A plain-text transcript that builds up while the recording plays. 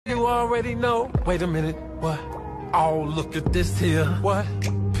already know. Wait a minute, what? Oh, look at this here. What?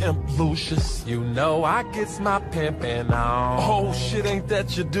 Pimp Lucius. You know I gets my pimpin' on. Oh, shit, ain't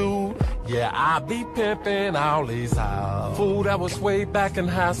that your dude? Yeah, I be pimpin' all these hoes. Fool, that was way back in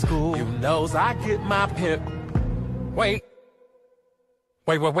high school. You knows I get my pimp. Wait.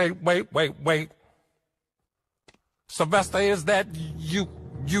 Wait. Sylvester, is that you?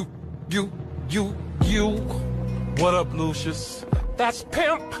 What up, Lucius? That's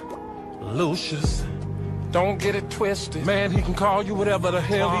Pimp Lucius. Don't get it twisted. Man, he can call you whatever the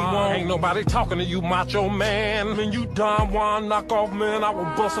hell he want. Ain't nobody talking to you, macho man. When you Don Juan knock off, man, I will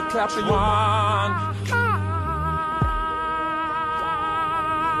bust a cap in your mind.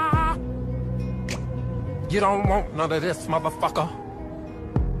 You don't want none of this, motherfucker.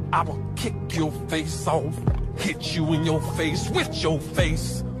 I will kick your face off, hit you in your face with your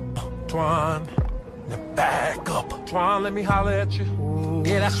face. Twan, now back up. Twan, let me holler at you. Ooh.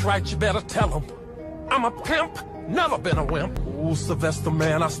 Yeah, that's right, you better tell him. I'm a pimp, never been a wimp. Ooh, Sylvester,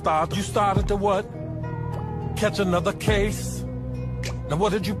 man, you started to what? Catch another case? Now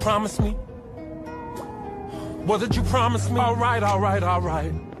what did you promise me? What did you promise me? All right.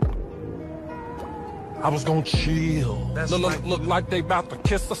 I was gonna chill. Look like they about to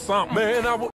kiss or something. Man,